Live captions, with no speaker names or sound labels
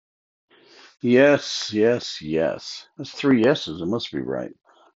Yes, yes, yes. That's three yeses. It must be right.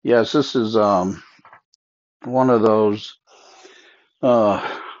 Yes, this is one of those.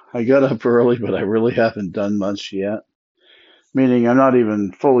 Uh, I got up early, but I really haven't done much yet. Meaning, I'm not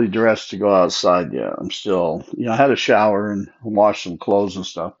even fully dressed to go outside yet. I'm still, I had a shower and washed some clothes and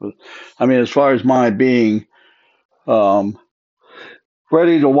stuff. But I mean, as far as my being um,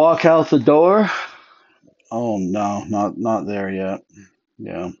 ready to walk out the door, oh no, not there yet.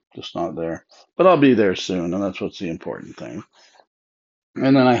 Yeah, just not there. But I'll be there soon, and that's what's the important thing.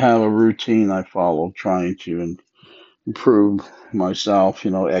 And then I have a routine I follow, trying to improve myself.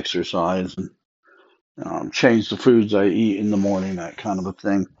 Exercise and change the foods I eat in the morning, that kind of a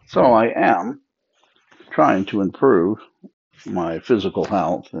thing. So I am trying to improve my physical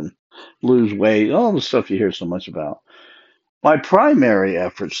health and lose weight, all the stuff you hear so much about. My primary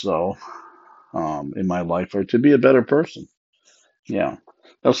efforts, though, in my life are to be a better person. Yeah.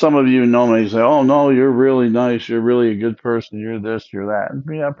 Now, some of you know me, say, "Oh no, you're really nice. You're really a good person. You're this, you're that." And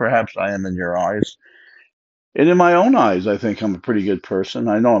yeah, perhaps I am in your eyes. And in my own eyes, I think I'm a pretty good person.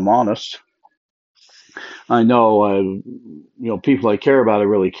 I know I'm honest. I know, people I care about, I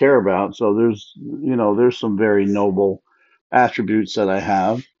really care about. So there's some very noble attributes that I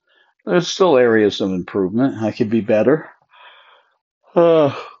have. There's still areas of improvement. I could be better.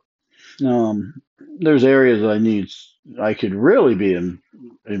 Uh, there's areas I could really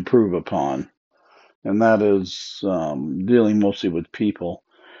improve upon, and that is dealing mostly with people,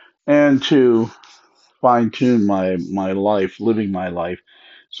 and to fine tune my life, living my life,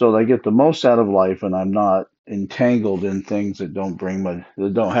 so that I get the most out of life, and I'm not entangled in things that don't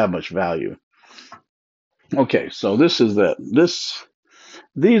have much value. Okay, so this is that.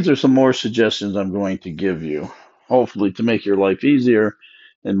 These are some more suggestions I'm going to give you, hopefully to make your life easier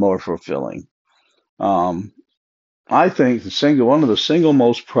and more fulfilling. Um, I think one of the single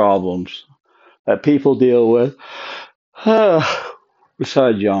most problems that people deal with,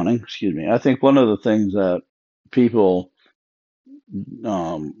 besides yawning, excuse me, I think one of the things that people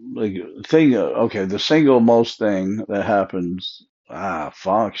like think, okay, the single most thing that happens,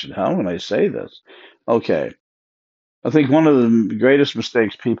 fuck, how can I say this? Okay, I think one of the greatest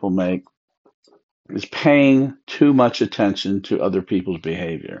mistakes people make is paying too much attention to other people's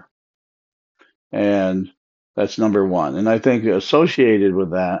behavior. And that's number one. And I think associated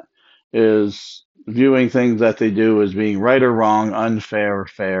with that is viewing things that they do as being right or wrong, unfair,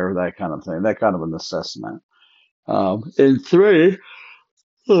 fair, that kind of thing, that kind of an assessment. And three,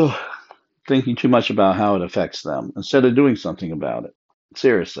 ugh, thinking too much about how it affects them instead of doing something about it.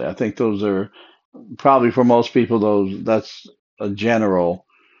 Seriously, I think those are probably for most people, that's a general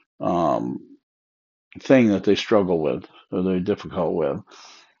um, thing that they struggle with or they're difficult with.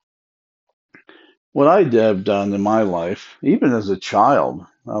 What I have done in my life, even as a child,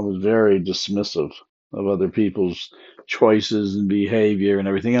 I was very dismissive of other people's choices and behavior and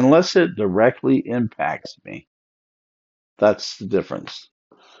everything, unless it directly impacts me. That's the difference.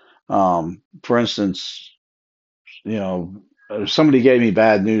 For instance, if somebody gave me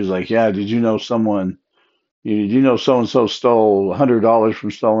bad news, like, yeah, did you know so and so stole $100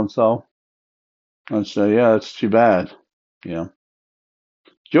 from so and so? I'd say, yeah, that's too bad. You know,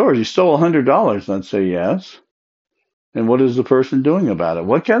 George, you stole $100. I'd say, yes. And what is the person doing about it?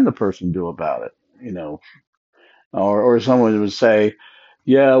 What can the person do about it? You know, or someone would say,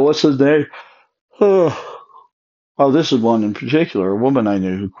 yeah, what's his name? Oh, this is one in particular, a woman I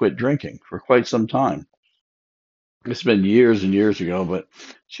knew who quit drinking for quite some time. It's been years and years ago, but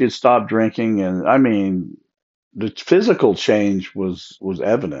she had stopped drinking, and I mean, the physical change was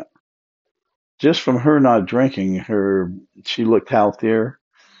evident just from her not drinking. She looked healthier,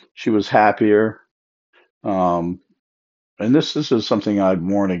 she was happier, um, and this is something I'd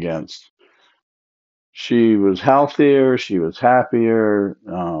warn against. She was healthier, she was happier,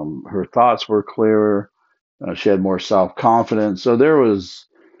 her thoughts were clearer, she had more self confidence. So there was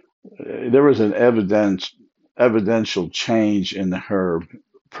an evidential change in her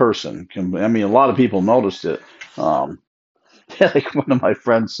person. I mean, a lot of people noticed it. Um, like one of my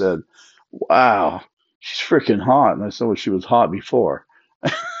friends said, "Wow, she's freaking hot," and I said, "Well, she was hot before."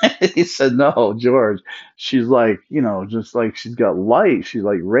 He said, "No, George, she's like, just like she's got light. She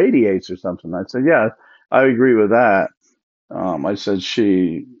like radiates or something." I said, "Yeah, I agree with that." I said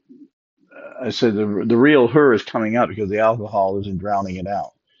I said the real her is coming out because the alcohol isn't drowning it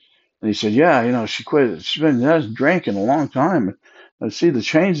out. And he said, "Yeah, she quit. She's been hasn't drank in a long time. I see the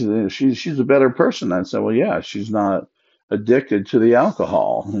changes. She's a better person." I said, "Well, yeah, she's not addicted to the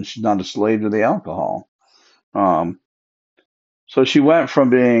alcohol, and she's not a slave to the alcohol." Um, so she went from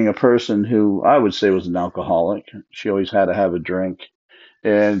being a person who I would say was an alcoholic. She always had to have a drink.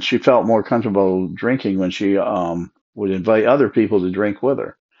 and she felt more comfortable drinking when she would invite other people to drink with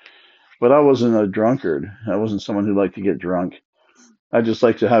her. But I wasn't a drunkard. I wasn't someone who liked to get drunk. I just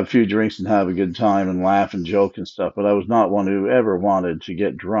like to have a few drinks and have a good time and laugh and joke and stuff. But I was not one who ever wanted to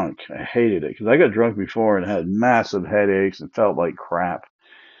get drunk. I hated it because I got drunk before and had massive headaches and felt like crap.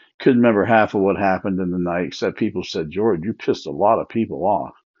 Couldn't remember half of what happened in the night, except people said, George, you pissed a lot of people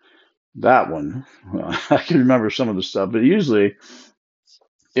off. That one, I can remember some of the stuff, but usually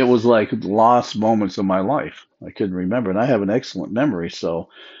it was like lost moments of my life. I couldn't remember, and I have an excellent memory, so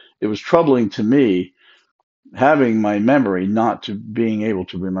it was troubling to me having my memory not to being able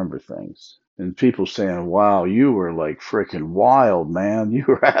to remember things. And people saying, wow, you were like freaking wild, man. You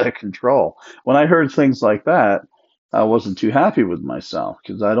were out of control. When I heard things like that, I wasn't too happy with myself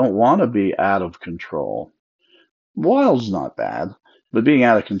because I don't want to be out of control. Wild's not bad, but being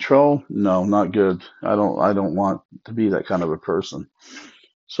out of control, no, not good. I don't want to be that kind of a person.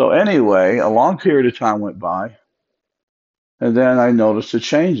 So anyway, a long period of time went by, and then I noticed a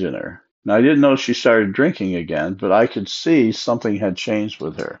change in her. Now, I didn't know she started drinking again, but I could see something had changed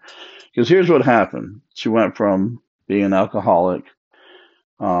with her. Because here's what happened. She went from being an alcoholic,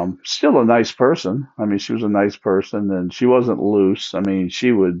 still a nice person. I mean, she was a nice person and she wasn't loose. I mean,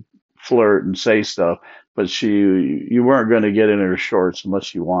 she would flirt and say stuff, but you weren't going to get in her shorts unless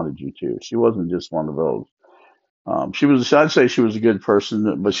she wanted you to. She wasn't just one of those. I'd say she was a good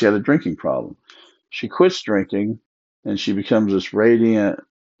person, but she had a drinking problem. She quits drinking and she becomes this radiant,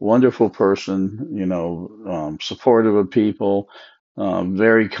 wonderful person, supportive of people,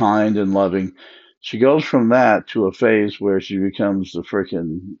 very kind and loving. She goes from that to a phase where she becomes the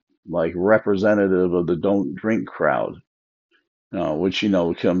freaking like representative of the don't drink crowd, which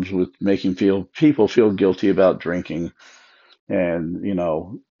comes with making feel people feel guilty about drinking and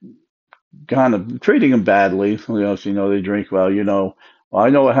kind of treating them badly. If they drink, well, I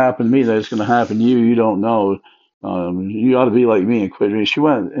know what happened to me. That's going to happen to you. You don't know. You ought to be like me and quit drinking. She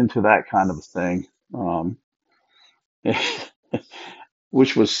went into that kind of thing,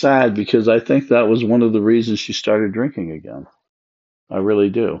 which was sad because I think that was one of the reasons she started drinking again. I really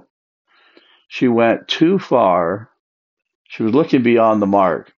do. She went too far. She was looking beyond the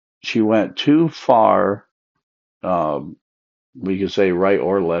mark. She went too far. Um, we could say right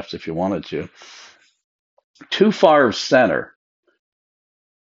or left if you wanted to. Too far of center.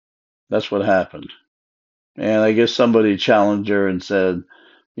 That's what happened. And I guess somebody challenged her and said,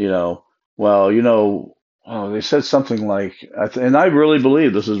 you know, well, they said something like, and I really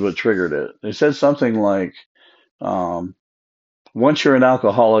believe this is what triggered it. They said something like, um, once you're an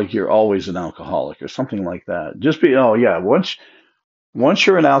alcoholic, you're always an alcoholic, or something like that. Oh yeah, once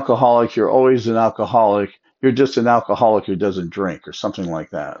you're an alcoholic, you're always an alcoholic. You're just an alcoholic who doesn't drink, or something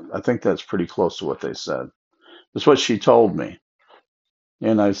like that. I think that's pretty close to what they said. That's what she told me,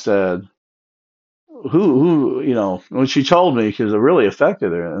 and I said, when she told me, because it really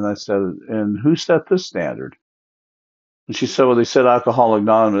affected her, and I said, and who set this standard? And she said, well, they said Alcoholic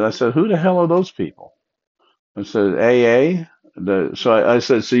Anonymous. I said, who the hell are those people? I said, AA. I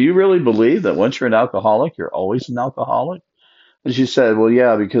said, so you really believe that once you're an alcoholic, you're always an alcoholic? And she said, well,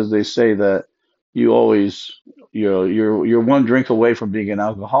 yeah, because they say that you always, you're one drink away from being an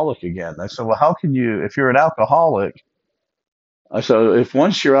alcoholic again. I said, well, how can you, if you're an alcoholic, I said, if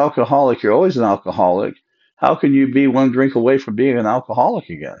once you're alcoholic, you're always an alcoholic. How can you be one drink away from being an alcoholic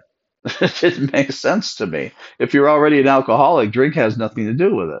again? It didn't make sense to me. If you're already an alcoholic, drink has nothing to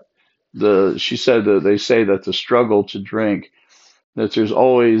do with it. She said that they say that the struggle to drink, that there's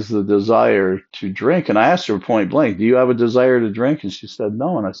always the desire to drink. And I asked her point blank, do you have a desire to drink? And she said,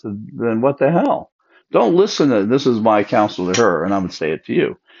 no. And I said, then what the hell? Don't listen to, this is my counsel to her, and I'm going to say it to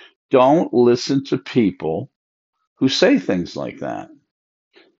you. Don't listen to people who say things like that.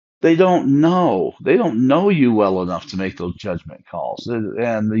 They don't know. They don't know you well enough to make those judgment calls.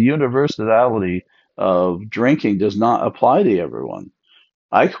 And the universality of drinking does not apply to everyone.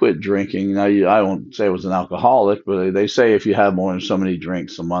 I quit drinking. Now, I won't say I was an alcoholic, but they say if you have more than so many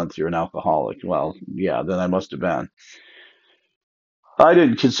drinks a month, you're an alcoholic. Well, yeah, then I must have been. I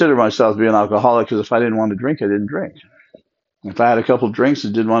didn't consider myself to be an alcoholic because if I didn't want to drink, I didn't drink. If I had a couple of drinks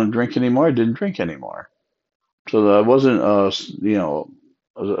and didn't want to drink anymore, I didn't drink anymore. So I wasn't a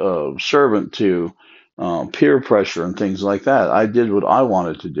servant to peer pressure and things like that. I did what I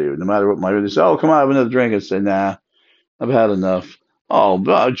wanted to do, no matter what they said. Oh, come on, have another drink. I'd say, nah, I've had enough.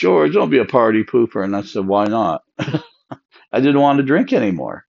 Oh, George, don't be a party pooper. And I said, why not? I didn't want to drink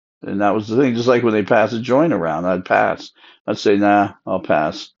anymore. And that was the thing. Just like when they pass a joint around, I'd pass. I'd say, nah, I'll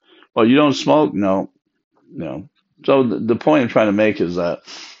pass. Well, you don't smoke? No, no. So the point I'm trying to make is that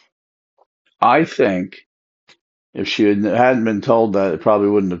I think If she hadn't been told that, it probably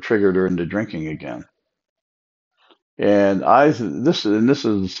wouldn't have triggered her into drinking again. And this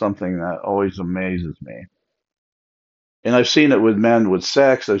is something that always amazes me. And I've seen it with men with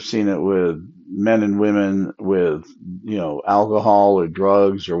sex. I've seen it with men and women with, alcohol or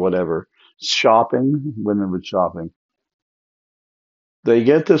drugs or whatever. Shopping, women with shopping. They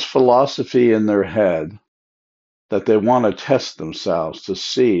get this philosophy in their head that they want to test themselves to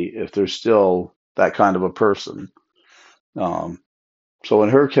see if they're still that kind of a person. Um, so in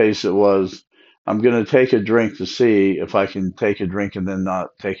her case, it was, I'm going to take a drink to see if I can take a drink and then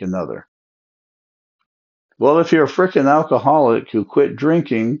not take another. Well, if you're a freaking alcoholic who quit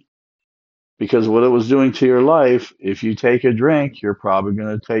drinking because of what it was doing to your life, if you take a drink, you're probably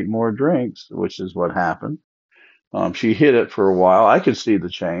going to take more drinks, which is what happened. She hid it for a while. I could see the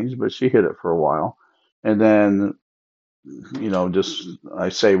change, but she hid it for a while. And then, just I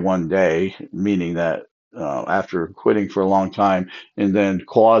say one day, meaning that after quitting for a long time and then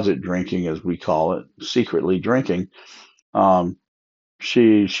closet drinking, as we call it, secretly drinking, um,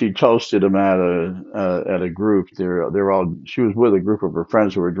 she toasted him at a group. They're all she was with a group of her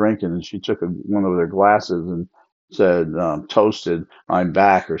friends who were drinking, and she took one of their glasses and said, "Toasted, I'm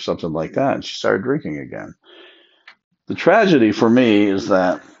back," or something like that, and she started drinking again. The tragedy for me is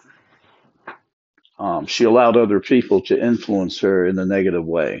that she allowed other people to influence her in a negative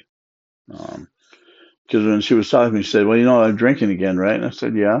way. Because when she was talking to me, she said, "Well, I'm drinking again, right?" And I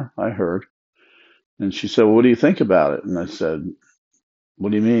said, "Yeah, I heard." And she said, "Well, what do you think about it?" And I said,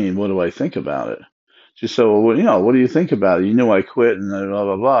 "What do you mean? What do I think about it?" She said, "Well, what do you think about it? You knew I quit and blah,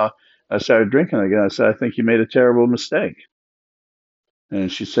 blah, blah." I started drinking again. I said, "I think you made a terrible mistake." And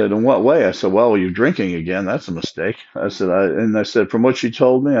she said, "In what way?" I said, "Well, you're drinking again. That's a mistake." I said, "From what you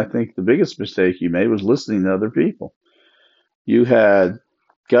told me, I think the biggest mistake you made was listening to other people. You had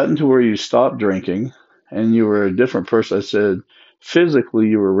gotten to where you stopped drinking and you were a different person." I said, "Physically,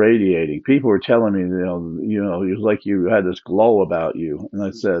 you were radiating. People were telling me, it was like you had this glow about you." And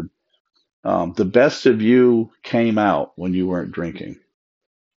I said, "The best of you came out when you weren't drinking.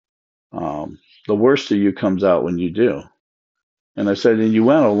 The worst of you comes out when you do." And I said, "And you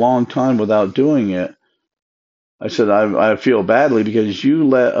went a long time without doing it." I said, I feel badly because you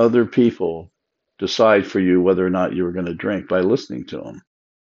let other people decide for you whether or not you were going to drink by listening to them.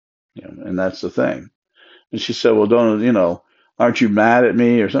 And that's the thing." And she said, "Well, aren't you mad at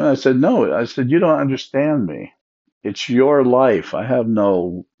me or something?" I said, "No." I said, "You don't understand me. It's your life. I have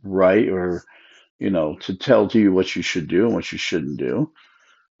no right or, to tell to you what you should do and what you shouldn't do."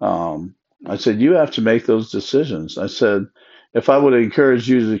 Um, I said, "You have to make those decisions." I said, "If I would have encouraged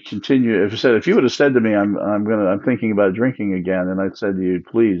you to continue, if you would have said to me, I'm thinking about drinking again," and I said to you,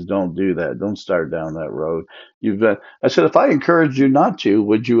 "Please don't do that. Don't start down that road. I said, if I encouraged you not to,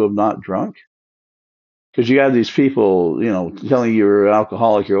 would you have not drunk? Because you had these people, telling you you're an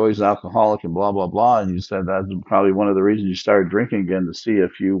alcoholic, you're always an alcoholic, and blah blah blah." And you said that's probably one of the reasons you started drinking again to see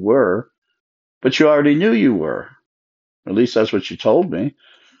if you were, but you already knew you were. At least that's what you told me.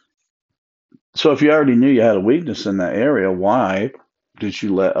 So if you already knew you had a weakness in that area, why did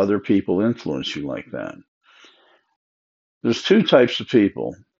you let other people influence you like that? There's two types of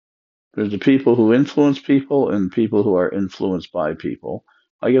people. There's the people who influence people and people who are influenced by people.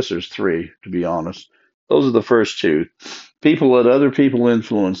 I guess there's three, to be honest. Those are the first two. People let other people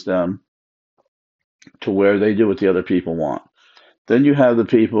influence them to where they do what the other people want. Then you have the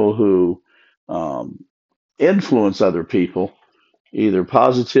people who um, influence other people either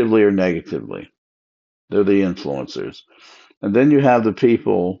positively or negatively. They're the influencers. And then you have the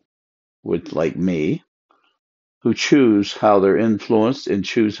people with like me who choose how they're influenced and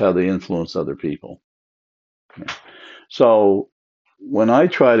choose how they influence other people. So when I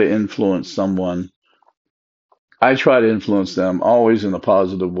try to influence someone, I try to influence them always in a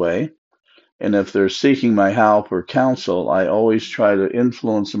positive way. And if they're seeking my help or counsel, I always try to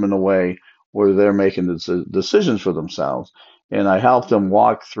influence them in a way where they're making the decisions for themselves. And I help them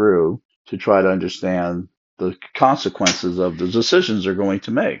walk through to try to understand the consequences of the decisions they're going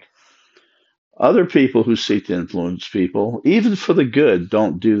to make. Other people who seek to influence people, even for the good,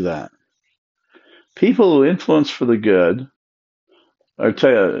 don't do that. People who influence for the good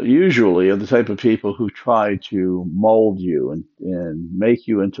usually are the type of people who try to mold you and make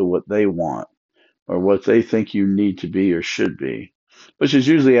you into what they want or what they think you need to be or should be, which is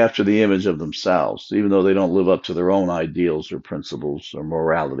usually after the image of themselves, even though they don't live up to their own ideals or principles or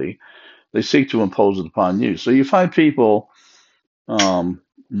morality. They seek to impose it upon you. So you find people, um,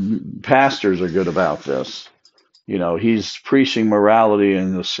 pastors are good about this. He's preaching morality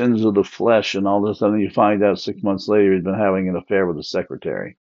and the sins of the flesh and all this, and then you find out 6 months later he's been having an affair with the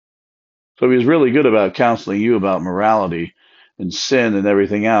secretary. So he was really good about counseling you about morality and sin and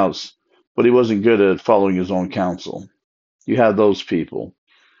everything else, but he wasn't good at following his own counsel. You have those people.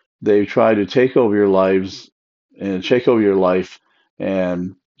 They try to take over your lives and take over your life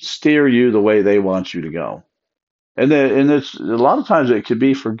and steer you the way they want you to go. And it's a lot of times it could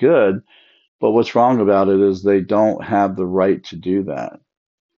be for good, but what's wrong about it is they don't have the right to do that.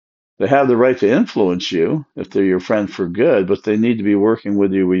 They have the right to influence you if they're your friend for good, but they need to be working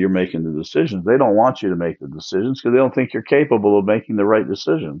with you when you're making the decisions. They don't want you to make the decisions because they don't think you're capable of making the right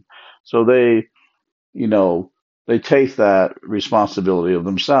decision. So you know, they take that responsibility of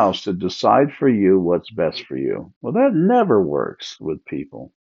themselves to decide for you what's best for you. Well, that never works with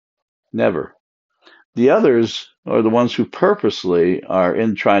people. Never. The others are the ones who purposely are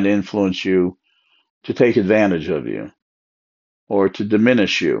in trying to influence you to take advantage of you or to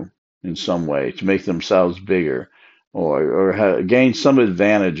diminish you in some way, to make themselves bigger or gain some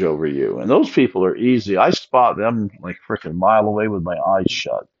advantage over you. And those people are easy. I spot them like freaking mile away with my eyes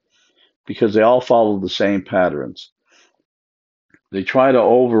shut because they all follow the same patterns. They try to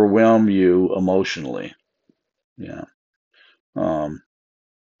overwhelm you emotionally. Yeah. Um,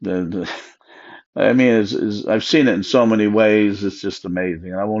 the I mean, I've seen it in so many ways. It's just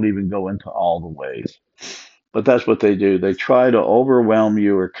amazing. I won't even go into all the ways. But that's what they do. They try to overwhelm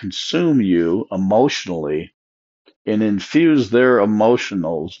you or consume you emotionally and infuse their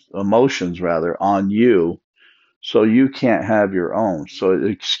emotions rather on you so you can't have your own. So it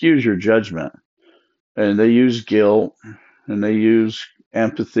excuse your judgment. And they use guilt and they use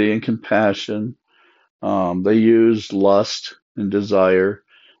empathy and compassion. They use lust and desire.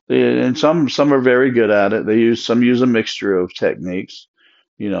 And some are very good at it. Some use a mixture of techniques.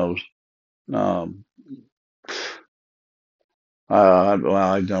 You know, um, well,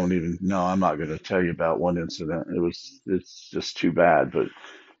 I don't even know. I'm not going to tell you about one incident. It's just too bad. But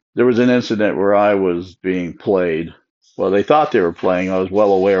there was an incident where I was being played. Well, they thought they were playing. I was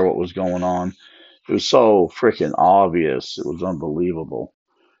well aware what was going on. It was so freaking obvious. It was unbelievable.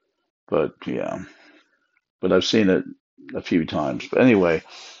 But yeah, but I've seen it a few times. But anyway,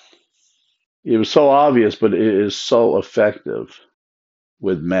 it was so obvious, but it is so effective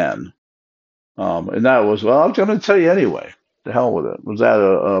with men. And that was, well, I'm going to tell you anyway. The hell with it. It was at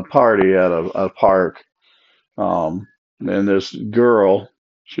a party at a park. And this girl,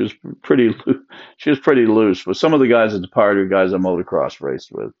 she was she was pretty loose. But some of the guys at the party were guys I motocross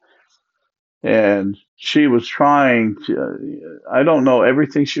raced with. And she was trying to, I don't know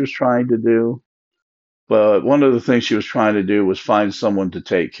everything she was trying to do, but one of the things she was trying to do was find someone to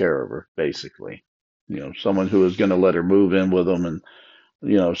take care of her, basically. Someone who was going to let her move in with them and,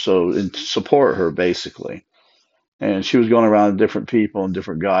 and support her, basically. And she was going around to different people and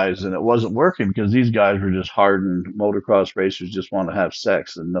different guys, and it wasn't working because these guys were just hardened motocross racers, just want to have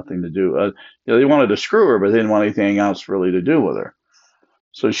sex and nothing to do. They wanted to screw her, but they didn't want anything else really to do with her.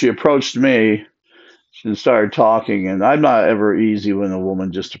 So she approached me and started talking, and I'm not ever easy when a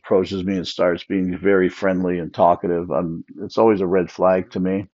woman just approaches me and starts being very friendly and talkative. It's always a red flag to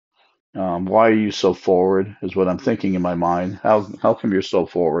me. Why are you so forward? Is what I'm thinking in my mind. How come you're so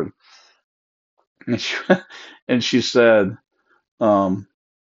forward? And she said, um,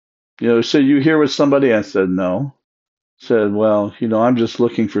 so you here with somebody? I said no. Said, well, I'm just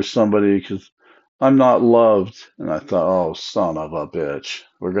looking for somebody because I'm not loved. And I thought, oh, son of a bitch,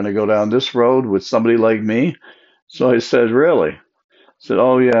 we're gonna go down this road with somebody like me. So I said, really? Said,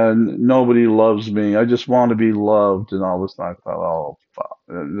 oh yeah, nobody loves me. I just want to be loved and all this. And I thought, oh, fuck.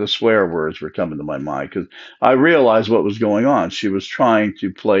 The swear words were coming to my mind because I realized what was going on. She was trying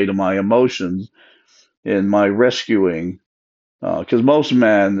to play to my emotions in my rescuing. Because most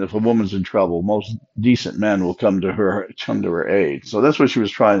men, if a woman's in trouble, most decent men will come to her aid. So that's what she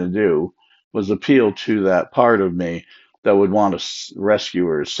was trying to do, was appeal to that part of me that would want to rescue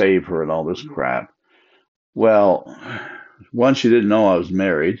her, save her, and all this crap. Well, one, she didn't know I was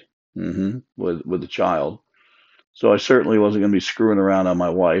married, with a child, so I certainly wasn't going to be screwing around on my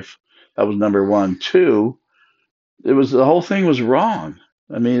wife. That was number one. Two, the whole thing was wrong.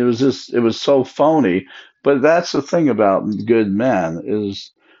 I mean, it was so phony. But that's the thing about good men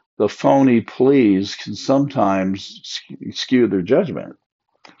is the phony pleas can sometimes skew their judgment.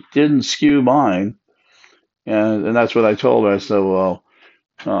 Didn't skew mine, and that's what I told her. I said, well,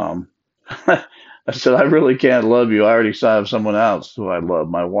 um, I said I really can't love you. I already have someone else who I love,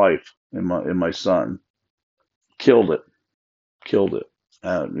 my wife and my son. Killed it, killed it.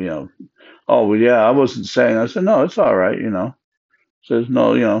 Oh well, yeah, I wasn't saying. I said no, it's all right. Says,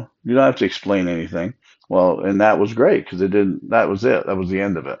 no, you don't have to explain anything. Well, and that was great because it didn't, that was it. That was the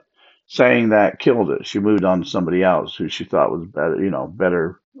end of it. Saying that killed it. She moved on to somebody else who she thought was better,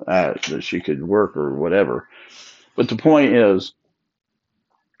 better at that she could work or whatever. But the point is,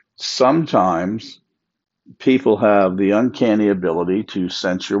 sometimes people have the uncanny ability to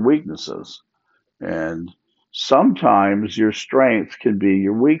sense your weaknesses. And sometimes your strength can be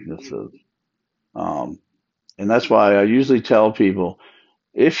your weaknesses. Um, and that's why I usually tell people,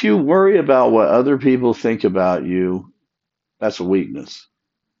 if you worry about what other people think about you, that's a weakness.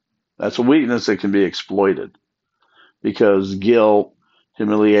 That's a weakness that can be exploited because guilt,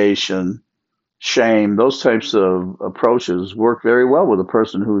 humiliation, shame, those types of approaches work very well with a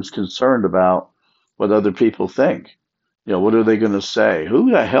person who is concerned about what other people think. What are they going to say?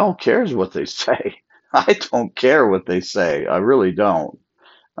 Who the hell cares what they say? I don't care what they say. I really don't.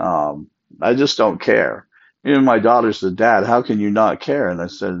 Um, I just don't care. Even my daughter said, Dad, how can you not care? And I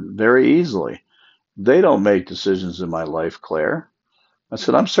said, very easily. They don't make decisions in my life, Claire. I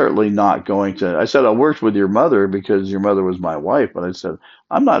said, I'm certainly not going to. I said, I worked with your mother because your mother was my wife, but I said,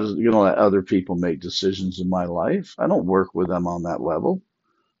 I'm not going to let other people make decisions in my life. I don't work with them on that level.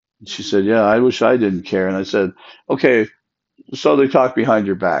 And she said, Yeah, I wish I didn't care. And I said, Okay, so they talk behind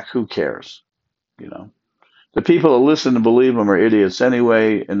your back. Who cares? You know, the people that listen and believe them are idiots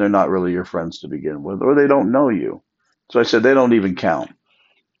anyway, and they're not really your friends to begin with, or they don't know you. So I said, they don't even count.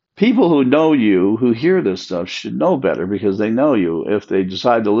 People who know you, who hear this stuff, should know better because they know you. If they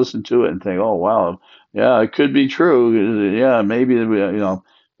decide to listen to it and think, "Oh, wow, yeah, it could be true. Yeah, maybe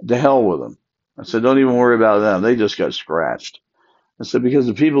the hell with them." I said, "Don't even worry about them. They just got scratched." I said, because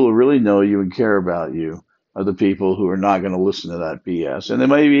the people who really know you and care about you are the people who are not going to listen to that BS, and they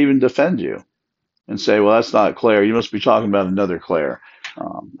might even defend you and say, "Well, that's not Claire. You must be talking about another Claire."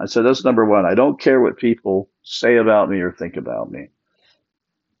 I said, "That's number one. I don't care what people say about me or think about me.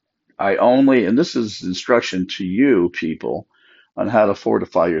 I only, and this is instruction to you people on how to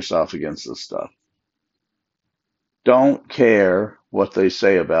fortify yourself against this stuff. Don't care what they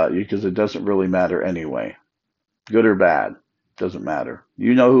say about you because it doesn't really matter anyway. Good or bad, doesn't matter.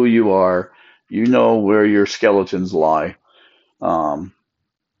 You know who you are. You know where your skeletons lie. Um,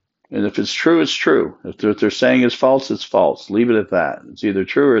 and if it's true, it's true. If what they're saying is false, it's false. Leave it at that. It's either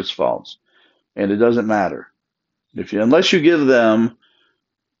true or it's false, and it doesn't matter. Unless you give them,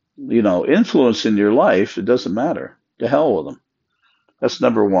 influence in your life, it doesn't matter. To hell with them. That's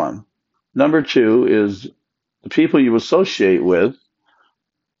number one. Number two is the people you associate with,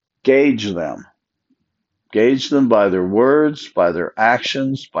 gauge them. Gauge them by their words, by their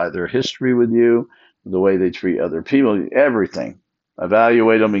actions, by their history with you, the way they treat other people, everything.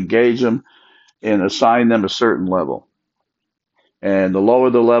 Evaluate them, engage them, and assign them a certain level. And the lower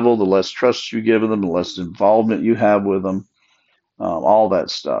the level, the less trust you give them, the less involvement you have with them, all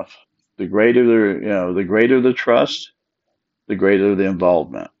that stuff. The greater the trust, the greater the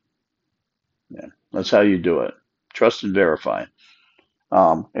involvement. Yeah, that's how you do it. Trust and verify.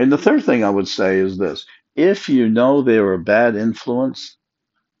 And the third thing I would say is this: if you know they're a bad influence,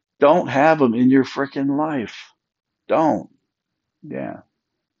 don't have them in your freaking life. Don't. Yeah.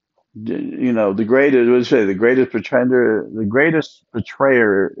 The greatest pretender, the greatest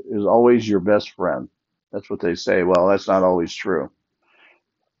betrayer is always your best friend. That's what they say. Well, that's not always true.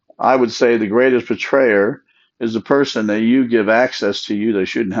 I would say the greatest betrayer is the person that you give access to you that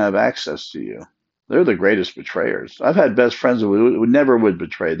shouldn't have access to you. They're the greatest betrayers. I've had best friends who would never would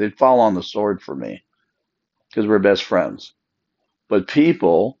betray. They'd fall on the sword for me because we're best friends. But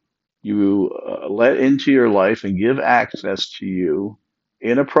people you let into your life and give access to you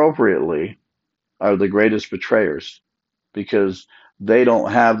inappropriately are the greatest betrayers because they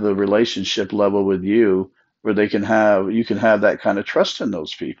don't have the relationship level with you where you can have that kind of trust in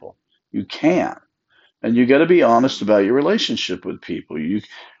those people. You can't. And you got to be honest about your relationship with people. You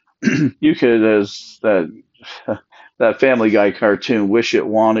could, as that Family Guy cartoon, wish it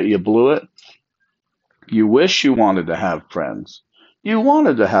wanted you blew it. You wish you wanted to have friends. You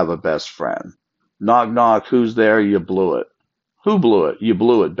wanted to have a best friend. Knock, knock, who's there? You blew it. Who blew it? You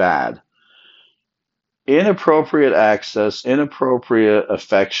blew it bad. Inappropriate access, inappropriate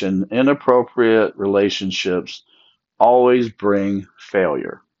affection, inappropriate relationships always bring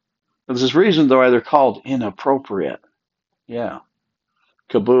failure. There's this reason why they're called inappropriate. Yeah.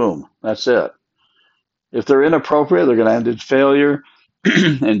 Kaboom. That's it. If they're inappropriate, they're going to end in failure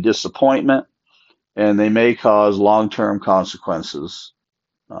and disappointment, and they may cause long term consequences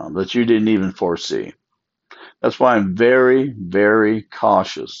that you didn't even foresee. That's why I'm very, very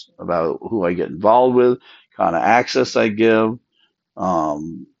cautious about who I get involved with, kind of access I give,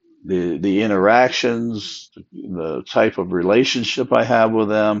 um, the interactions, the type of relationship I have with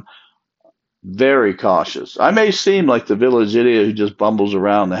them. Very cautious. I may seem like the village idiot who just bumbles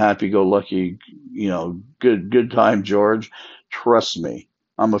around, the happy-go-lucky, good time George. Trust me,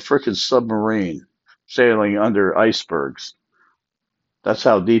 I'm a frickin' submarine sailing under icebergs. That's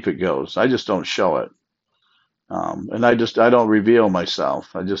how deep it goes. I just don't show it. And I don't reveal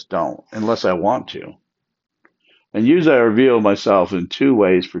myself. I just don't, unless I want to. And usually I reveal myself in two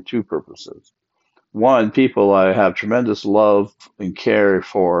ways for two purposes. One, people I have tremendous love and care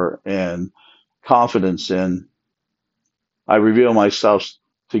for and confidence in. I reveal myself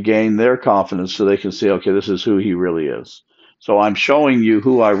to gain their confidence so they can see, okay, this is who he really is. So I'm showing you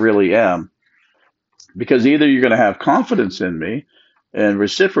who I really am because either you're going to have confidence in me and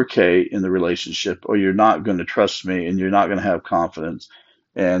reciprocate in the relationship, or you're not going to trust me and you're not going to have confidence,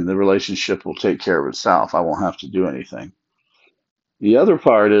 and the relationship will take care of itself. I won't have to do anything. The other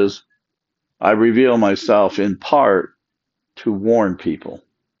part is I reveal myself in part to warn people.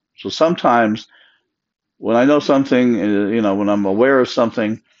 So sometimes when I know something, when I'm aware of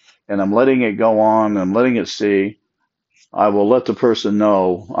something and I'm letting it go on, I'm letting it see, I will let the person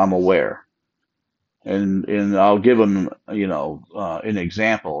know I'm aware. And I'll give them, an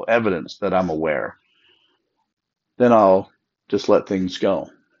example, evidence that I'm aware. Then I'll just let things go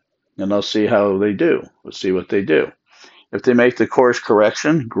and I'll see how they do. We'll see what they do. If they make the course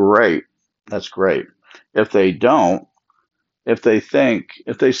correction, great. That's great. If they don't, if they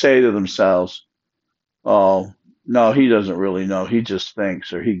say to themselves, oh, no, he doesn't really know. He just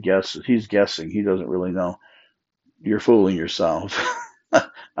thinks or he guesses. He's guessing. He doesn't really know. You're fooling yourself.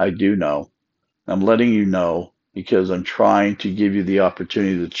 I do know. I'm letting you know because I'm trying to give you the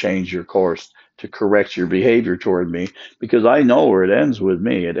opportunity to change your course, to correct your behavior toward me, because I know where it ends with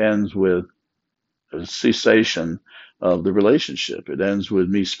me. It ends with a cessation of the relationship. It ends with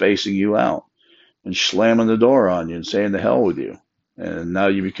me spacing you out and slamming the door on you and saying the hell with you. And now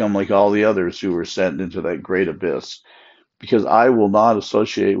you become like all the others who were sent into that great abyss because I will not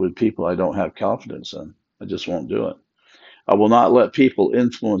associate with people I don't have confidence in. I just won't do it. I will not let people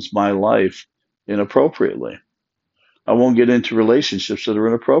influence my life inappropriately. I won't get into relationships that are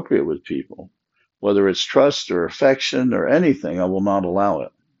inappropriate with people. Whether it's trust or affection or anything, I will not allow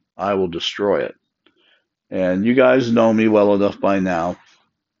it. I will destroy it. And you guys know me well enough by now.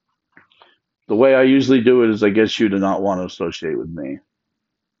 The way I usually do it is I get you to not want to associate with me.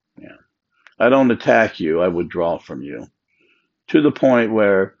 Yeah. I don't attack you, I withdraw from you. To the point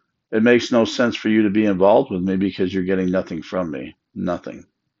where it makes no sense for you to be involved with me because you're getting nothing from me. Nothing.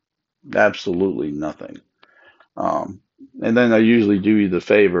 Absolutely nothing. Um, and then I usually do you the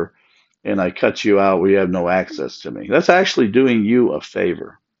favor and I cut you out where you have no access to me. That's actually doing you a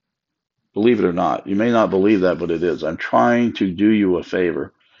favor. Believe it or not. You may not believe that, but it is. I'm trying to do you a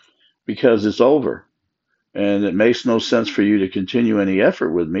favor because it's over. And it makes no sense for you to continue any effort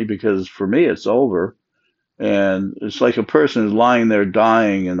with me because for me it's over. And it's like a person is lying there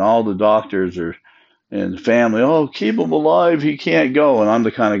dying, and all the doctors are and the family, oh, keep him alive, he can't go. And I'm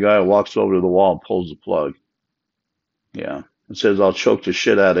the kind of guy who walks over to the wall and pulls the plug. Yeah. It says I'll choke the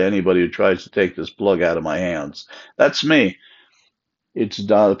shit out of anybody who tries to take this plug out of my hands. That's me.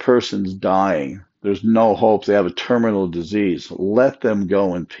 The person's dying. There's no hope. They have a terminal disease. Let them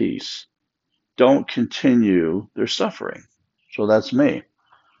go in peace. Don't continue their suffering. So that's me.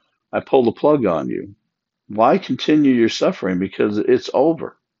 I pull the plug on you. Why continue your suffering? Because it's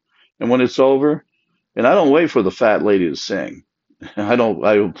over. And when it's over, and I don't wait for the fat lady to sing. I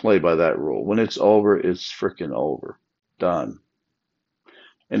don't play by that rule. When it's over, it's freaking over. Done.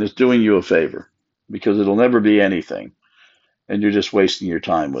 And it's doing you a favor because it'll never be anything. And you're just wasting your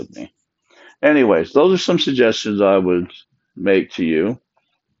time with me. Anyways, those are some suggestions I would make to you.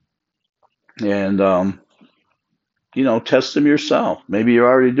 And, test them yourself. Maybe you're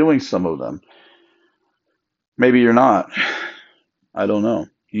already doing some of them. Maybe you're not. I don't know.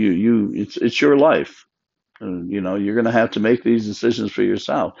 It's your life. You're going to have to make these decisions for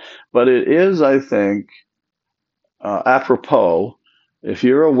yourself. But it is, I think, apropos, if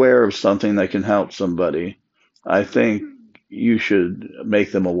you're aware of something that can help somebody, I think you should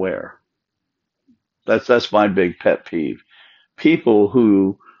make them aware. That's my big pet peeve. People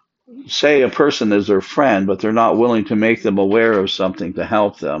who say a person is their friend, but they're not willing to make them aware of something to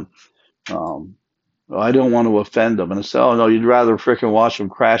help them. Um, well, I don't want to offend them. And I say, oh no, you'd rather frickin' watch them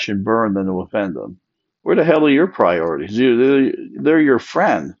crash and burn than to offend them. Where the hell are your priorities? They're your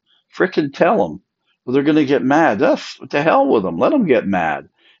friend. Frickin' tell them. Well, they're going to get mad. To hell with them. Let them get mad.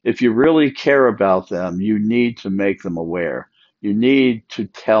 If you really care about them, you need to make them aware. You need to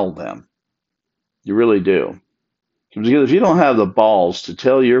tell them. You really do. Because if you don't have the balls to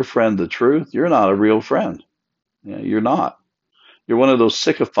tell your friend the truth, you're not a real friend. Yeah, you're not. You're one of those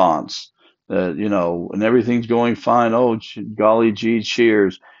sycophants when everything's going fine, oh, golly gee,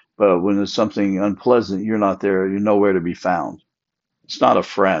 cheers. But when it's something unpleasant, you're not there. You're nowhere to be found. It's not a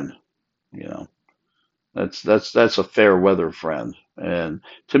friend, you know. That's a fair weather friend. And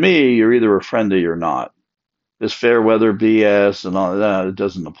to me, you're either a friend or you're not. This fair weather BS and all that, it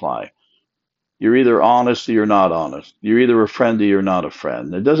doesn't apply. You're either honest or you're not honest. You're either a friend or you're not a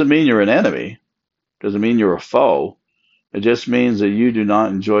friend. It doesn't mean you're an enemy. It doesn't mean you're a foe. It just means that you do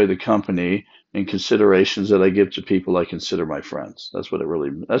not enjoy the company and considerations that I give to people I consider my friends. That's what it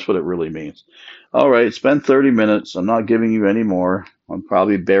really means. All right, it's been 30 minutes. I'm not giving you any more. I'm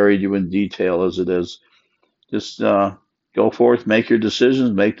probably buried you in detail as it is. Just go forth, make your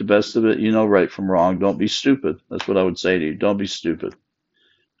decisions, make the best of it. You know right from wrong. Don't be stupid. That's what I would say to you. Don't be stupid.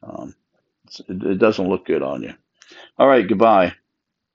 Um, it doesn't look good on you. All right, goodbye.